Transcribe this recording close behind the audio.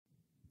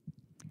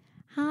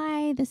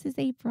Hi, this is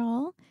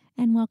April,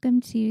 and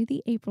welcome to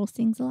the April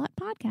Sings a Lot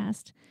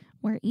podcast,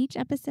 where each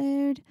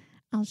episode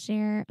I'll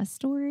share a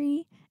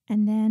story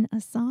and then a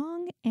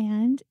song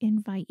and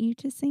invite you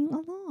to sing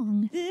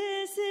along.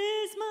 This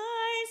is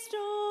my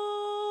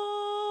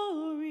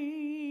story.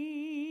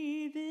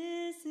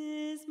 This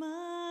is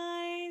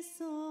my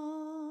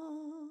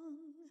song.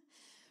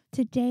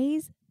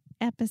 Today's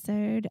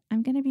episode,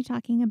 I'm going to be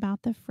talking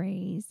about the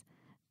phrase,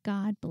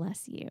 God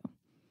bless you.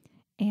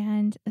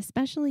 And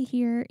especially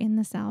here in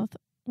the South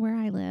where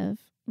I live,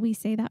 we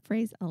say that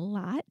phrase a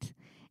lot.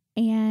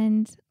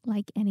 And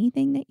like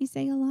anything that you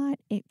say a lot,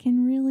 it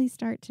can really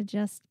start to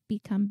just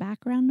become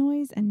background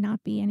noise and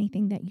not be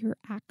anything that you're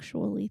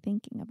actually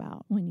thinking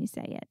about when you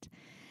say it.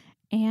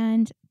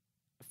 And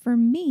for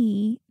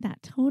me,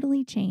 that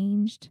totally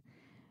changed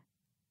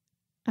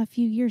a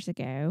few years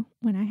ago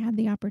when I had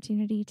the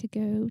opportunity to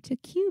go to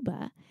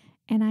Cuba.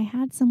 And I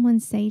had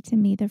someone say to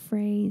me the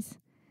phrase,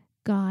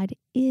 God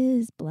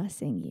is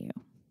blessing you.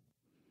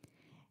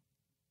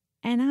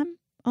 And I'm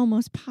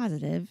almost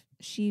positive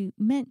she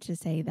meant to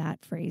say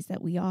that phrase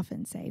that we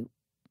often say,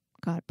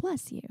 God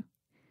bless you.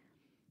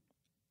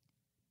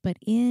 But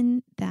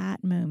in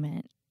that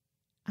moment,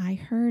 I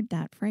heard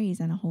that phrase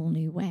in a whole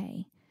new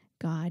way.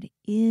 God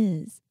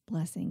is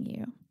blessing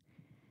you.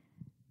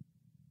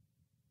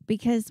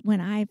 Because when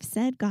I've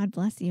said God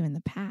bless you in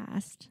the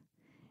past,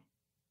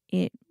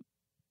 I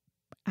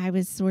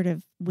was sort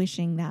of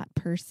wishing that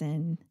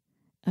person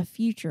a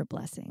future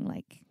blessing,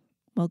 like,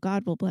 well,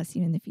 God will bless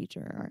you in the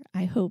future, or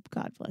I hope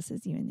God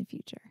blesses you in the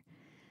future.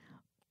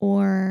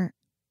 Or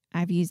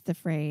I've used the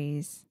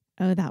phrase,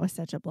 oh, that was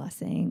such a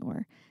blessing,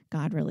 or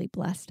God really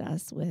blessed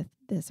us with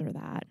this or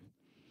that,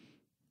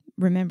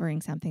 remembering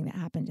something that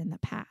happened in the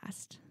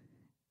past.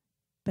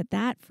 But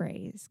that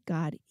phrase,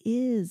 God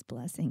is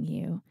blessing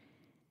you,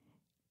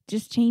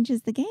 just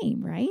changes the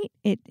game, right?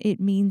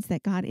 It means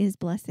that God is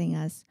blessing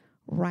us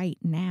right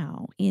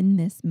now in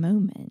this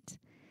moment.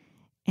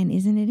 And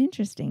isn't it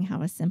interesting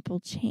how a simple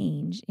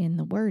change in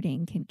the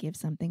wording can give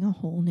something a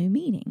whole new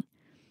meaning?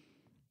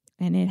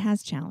 And it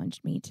has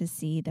challenged me to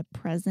see the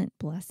present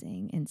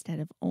blessing instead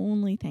of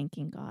only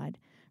thanking God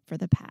for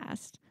the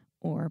past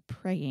or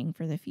praying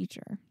for the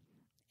future.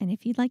 And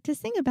if you'd like to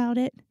sing about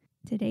it,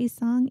 today's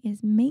song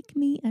is Make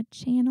Me a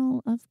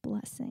Channel of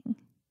Blessing.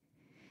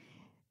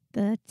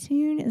 The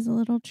tune is a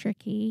little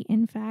tricky.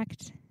 In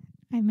fact,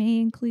 I may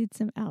include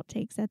some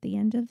outtakes at the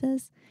end of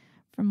this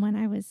from when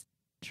I was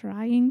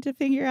trying to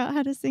figure out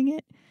how to sing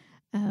it.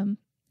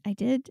 I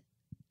did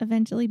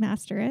eventually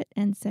master it,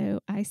 and so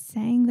I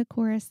sang the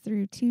chorus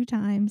through 2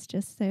 times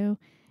just so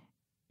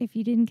if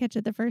you didn't catch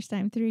it the first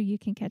time through, you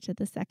can catch it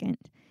the second.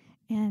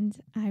 And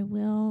I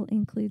will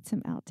include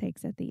some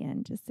outtakes at the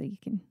end just so you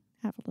can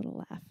have a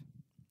little laugh.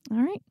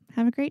 All right,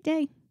 have a great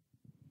day.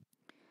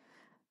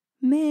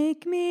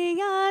 Make me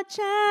a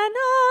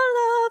channel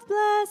of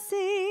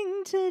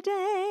blessing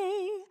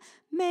today.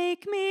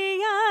 Make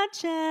me a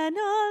channel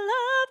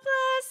of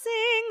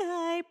blessing,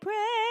 I pray.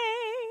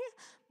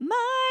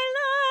 My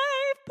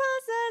life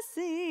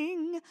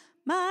possessing,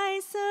 my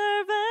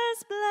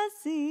service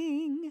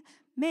blessing.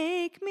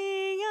 Make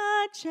me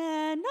a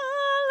channel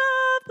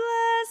of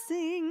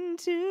blessing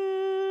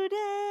today.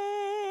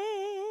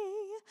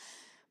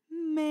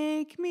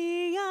 Make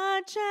me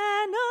a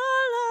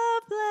channel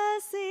of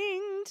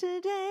blessing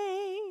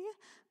today.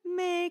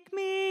 Make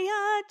me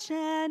a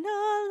channel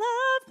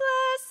of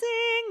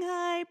blessing,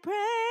 I pray.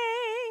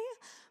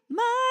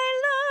 My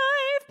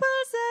life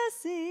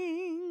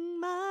possessing,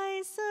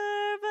 my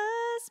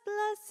service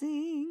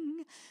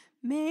blessing.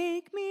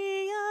 Make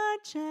me a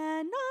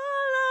channel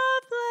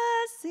of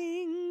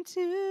blessing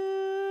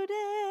today.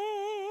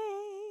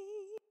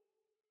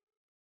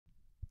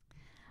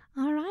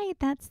 All right,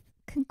 that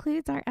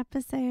concludes our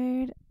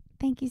episode.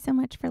 Thank you so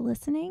much for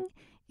listening.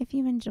 If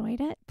you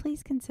enjoyed it,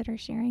 please consider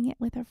sharing it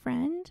with a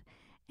friend.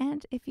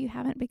 And if you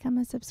haven't become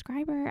a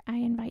subscriber, I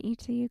invite you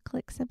to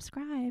click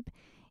subscribe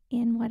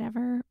in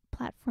whatever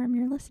platform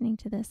you're listening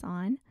to this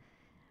on.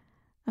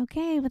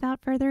 Okay,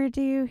 without further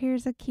ado,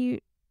 here's a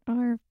cute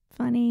or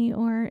funny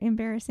or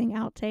embarrassing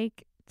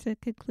outtake to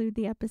conclude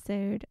the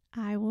episode.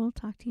 I will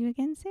talk to you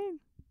again soon.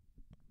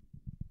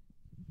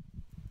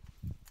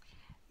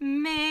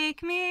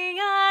 Make me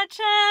a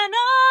channel